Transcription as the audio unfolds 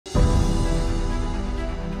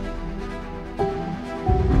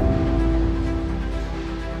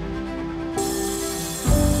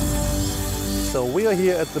We are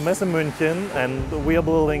here at the Messe München and we are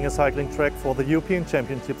building a cycling track for the European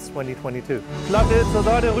Championships 2022. Platte zur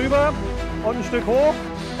Seite rüber und ein Stück hoch.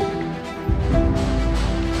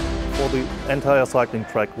 For the entire cycling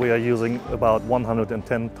track we are using about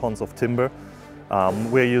 110 tons of timber.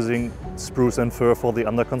 We are using spruce and fir for the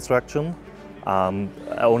under construction,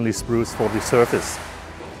 only spruce for the surface.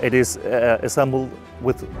 It is assembled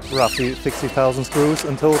with roughly 60,000 screws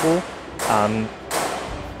in total and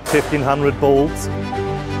 1,500 bolts.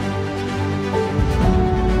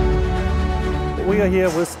 We are here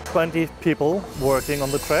with 20 people working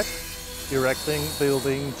on the track, erecting,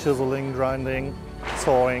 building, chiseling, grinding,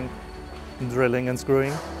 sawing, drilling and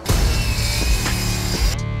screwing.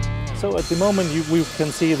 So at the moment we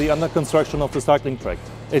can see the under construction of the cycling track.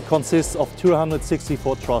 It consists of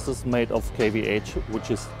 264 trusses made of KVH,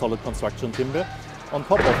 which is solid construction timber. On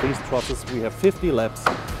top of these trusses we have 50 laps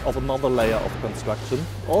of another layer of construction,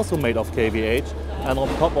 also made of KVH, and on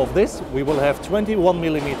top of this we will have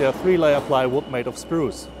 21mm 3-layer plywood made of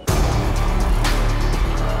spruce.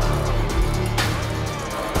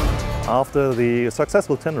 After the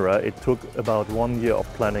successful Tenera, it took about 1 year of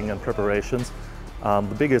planning and preparations.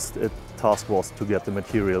 The biggest task was to get the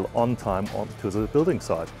material on time onto the building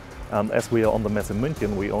site. As we are on the Messe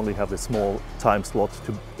München, we only have a small time slot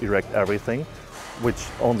to erect everything, which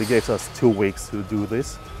only gave us 2 weeks to do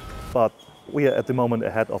this. But we are at the moment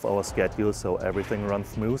ahead of our schedule, so everything runs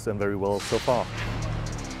smooth and very well so far.